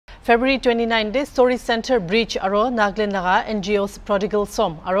February 29 day Story Center Breach aro Nagaland laga NGOs Prodigal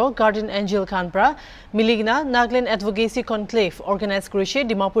Som aro Guardian Angel Kanpra Miligna Nagaland Advocacy Conclave organized Krishe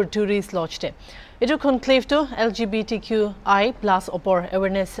Dimapur Tourist Lodge. Itu conclave to LGBTQI plus opor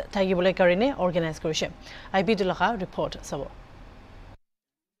awareness thagibole karine organized Krishe. IB Dulaka report sabo.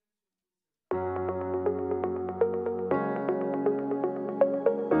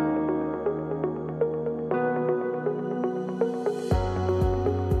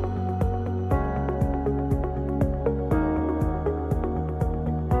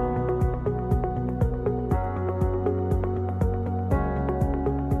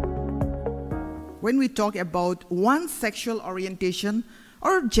 When we talk about one's sexual orientation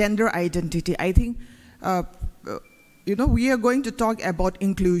or gender identity, I think, we are going to talk about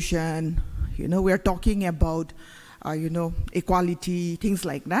inclusion, we are talking about, equality, things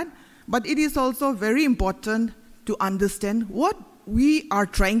like that. But it is also very important to understand what we are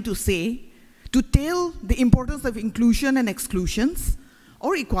trying to say to tell the importance of inclusion and exclusions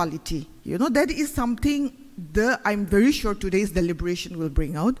or equality. That is something I'm very sure today's deliberation will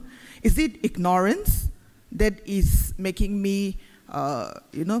bring out. Is it ignorance that is making me,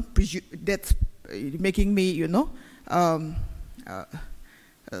 that's making me,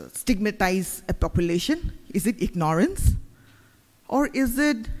 stigmatize a population? Is it ignorance? Or is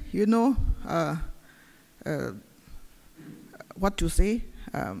it, what to say,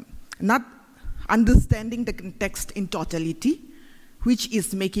 not understanding the context in totality, which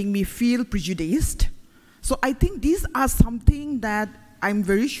is making me feel prejudiced? So I think these are something that I'm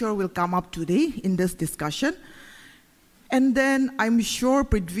very sure will come up today in this discussion. And then I'm sure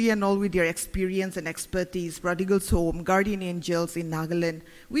Prithvi and all with their experience and expertise, Prodigal's Home, Guardian Angels in Nagaland,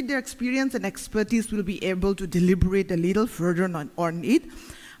 with their experience and expertise will be able to deliberate a little further on it.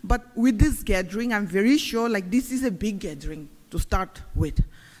 But with this gathering, I'm very sure this is a big gathering to start with.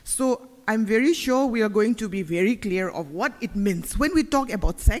 So I'm very sure we are going to be very clear of what it means. When we talk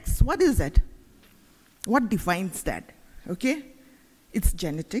about sex, what is it? What defines that? Okay? It's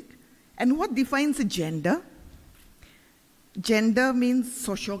genetic. And what defines a gender? Gender means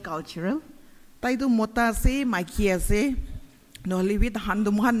socio-cultural. Tayo mota se, maikia se, no liwit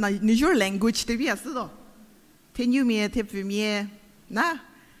handumuhan na nijor language TV aso. Tenyu mie tepi mie na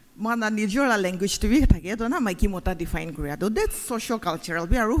mana nijor la language TV tage do na maiki mota define korea. That's socio-cultural.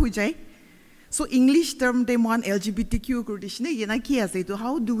 We are hujai. So English term they mon LGBTQ kurdishne yena kia se to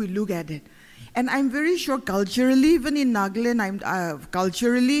how do we look at it? And I'm very sure culturally, even in Nagaland,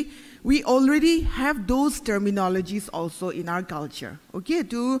 culturally, we already have those terminologies also in our culture, okay,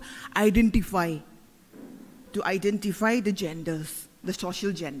 to identify the genders, the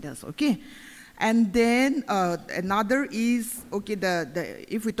social genders, okay. And then another is, okay,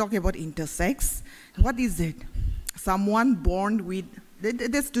 if we talk about intersex, what is it? Someone born with,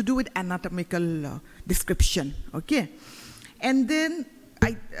 that's to do with anatomical description, okay. And then,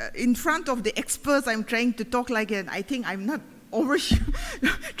 in front of the experts, I'm trying to talk like it. I think I'm not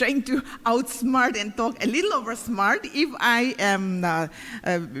trying to outsmart and talk a little over smart. If I am,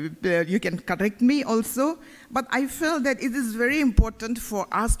 you can correct me also. But I feel that it is very important for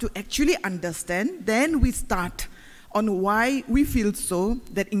us to actually understand. Then we start on why we feel so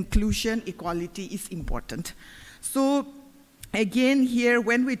that inclusion, equality is important. So again, here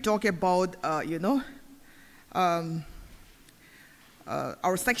when we talk about,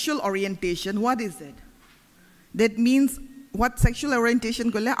 our sexual orientation, what is it? That means what sexual orientation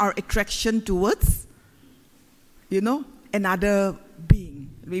goes our attraction towards, another being,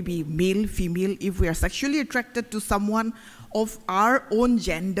 maybe male, female. If we are sexually attracted to someone of our own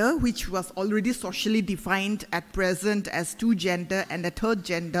gender, which was already socially defined at present as two gender and a third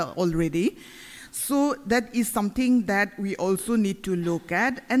gender already. So that is something that we also need to look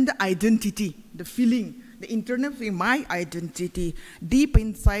at. And the identity, the feeling, the internal feeling, my identity. Deep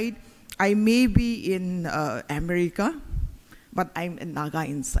inside, I may be in America, but I'm a Naga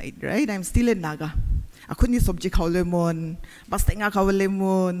inside, right? I'm still a Naga. Ako ni subject kaulemon, basta nga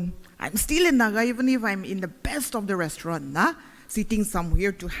kaulemon. I'm still a Naga even if I'm in the best of the restaurant, sitting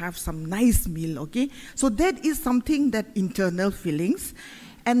somewhere to have some nice meal, okay? So that is something that internal feelings.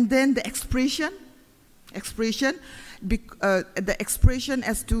 And then the expression as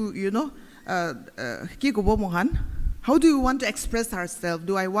to, how do you want to express ourselves?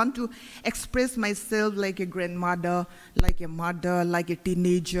 Do I want to express myself like a grandmother, like a mother, like a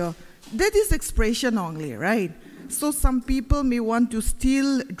teenager? That is expression only, right? So some people may want to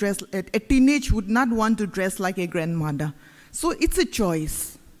still dress, a teenage would not want to dress like a grandmother. So it's a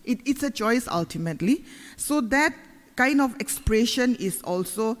choice. It's a choice ultimately. So that kind of expression is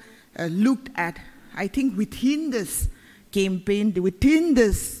also looked at, I think, within this campaign, within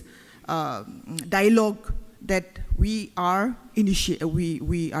this dialogue that we are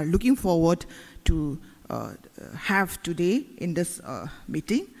looking forward to have today in this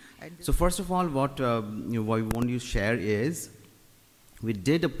meeting. So first of all, what we want you to share is, we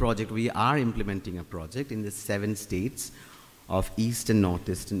did a project, we are implementing a project in the 7 states of East and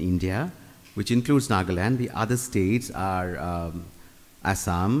Northeastern India, which includes Nagaland. The other states are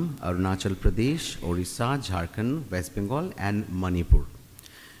Assam, Arunachal Pradesh, Orissa, Jharkhand, West Bengal, and Manipur.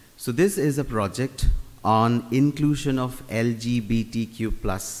 So this is a project on inclusion of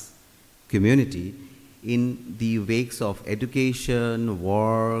LGBTQ+ community in the wakes of education,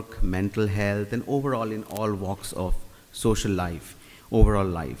 work, mental health, and overall in all walks of social life, overall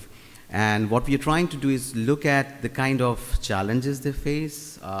life. And what we are trying to do is look at the kind of challenges they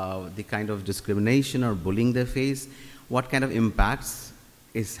face, the kind of discrimination or bullying they face, what kind of impacts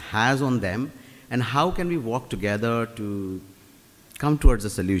it has on them, and how can we work together to come towards a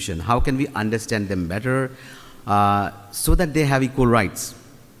solution? How can we understand them better so that they have equal rights?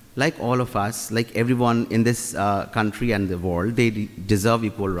 Like all of us, like everyone in this country and the world, they deserve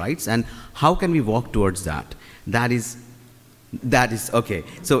equal rights. And how can we walk towards that? That is okay.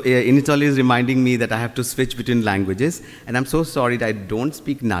 So Initoli is reminding me that I have to switch between languages. And I'm so sorry that I don't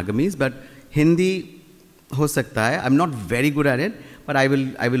speak Nagamese, but Hindi ho sakta hai. I'm not very good at it, but I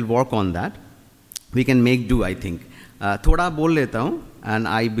will work on that. We can make do, I think. थोड़ा बोल लेता हूँ, and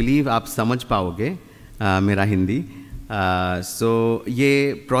I believe आप समझ पाओगे मेरा Hindi. So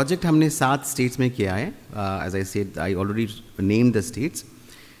ये project हमने 7 states में किया है. As I said, I already named the states.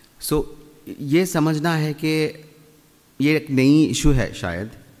 So ये समझना है कि ये एक नई issue है शायद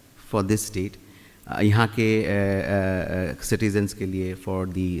for this state. यहाँ के citizens के लिए, for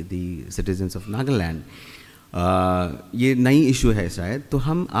the citizens of Nagaland. ये नई इशू है शायद, तो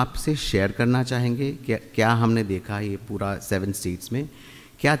हम आपसे शेयर करना चाहेंगे कि क्या हमने देखा ये पूरा 7 स्टेट्स में,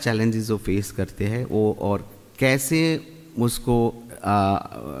 क्या चैलेंजेस वो फेस करते हैं वो, और कैसे उसको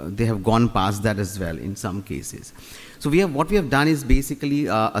they have gone past that as well in some cases. So what we have done is basically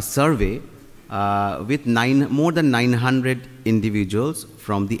a survey with more than 900 individuals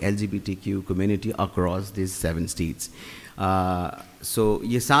from the LGBTQ community across these 7 states. So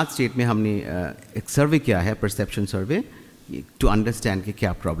ये 7 state में हमने एक सर्वे किया है, perception survey, to understand कि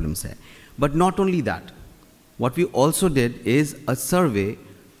क्या problems है. But not only that, what we also did is a survey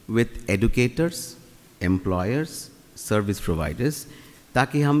with educators, employers, service providers,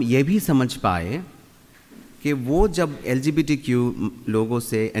 ताकि हम ये भी समझ पाए कि वो जब LGBTQ लोगों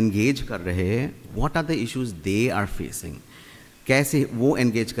से engage कर रहे हैं, what are the issues they are facing, कैसे वो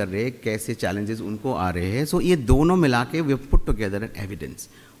engage कर रहे हैं, कैसे challenges उनको आ रहे हैं. So ये दोनों मिला के we have put together an evidence,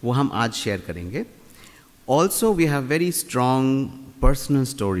 वो हम आज share करेंगे. Also we have very strong personal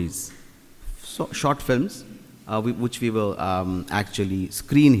stories, so short films which we will actually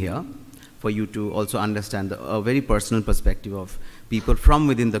screen here for you to also understand a very personal perspective of people from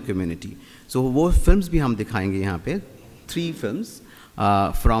within the community. So वो films भी हम दिखाएंगे यहाँ पे, 3 films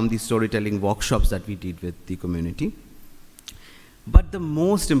from the storytelling workshops that we did with the community. But the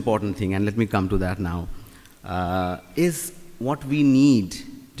most important thing, and let me come to that now, is what we need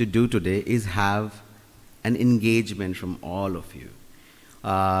to do today is have an engagement from all of you,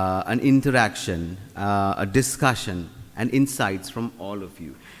 an interaction, a discussion, and insights from all of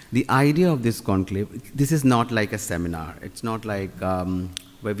you. The idea of this conclave, this is not like a seminar. It's not like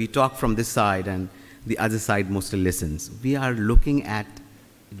where we talk from this side and the other side mostly listens. We are looking at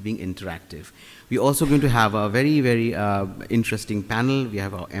it being interactive. We're also going to have a very, very interesting panel. We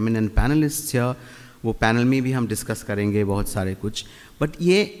have our eminent panelists here. वो panel में भी हम discuss करेंगे बहुत सारे कुछ. But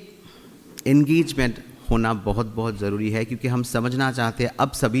ये engagement होना बहुत बहुत ज़रूरी है, क्योंकि हम समझना चाहते हैं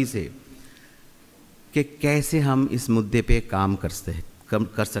अब सभी से कि कैसे हम इस मुद्दे पे काम कर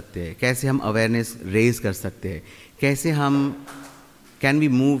सकते हैं, कैसे हम awareness raise कर सकते हैं, कैसे हम can we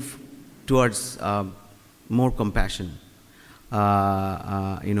move towards more compassion.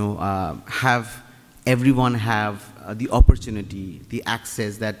 Have everyone have the opportunity, the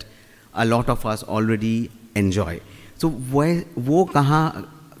access that a lot of us already enjoy. So वो कहाँ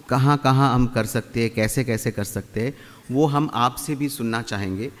हम कर सकते हैं, कैसे कर सकते हैं, वो हम आपसे भी सुनना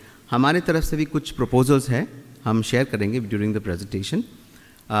चाहेंगे. हमारे तरफ से भी कुछ proposals हैं, हम share करेंगे during the presentation.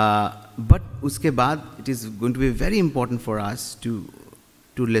 But उसके बाद it is going to be very important for us to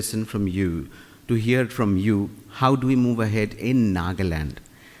listen from you, to hear from you, how do we move ahead in Nagaland.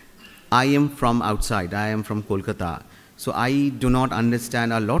 I am from outside, I am from Kolkata, so I do not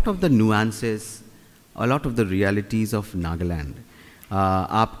understand a lot of the nuances, a lot of the realities of Nagaland.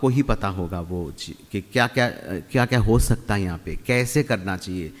 आपको ही पता होगा वो कि क्या हो सकता है यहाँ पे, कैसे करना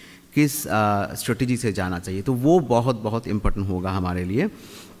चाहिए, किस strategy से जाना चाहिए, तो वो बहुत बहुत important होगा हमारे लिए.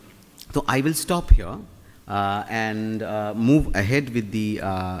 So I will stop here and move ahead with the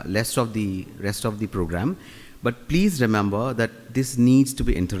rest of the program. But please remember that this needs to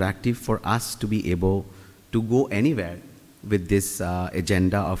be interactive for us to be able to go anywhere with this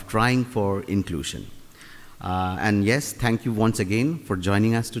agenda of trying for inclusion. And yes, thank you once again for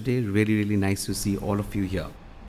joining us today. Really, really nice to see all of you here.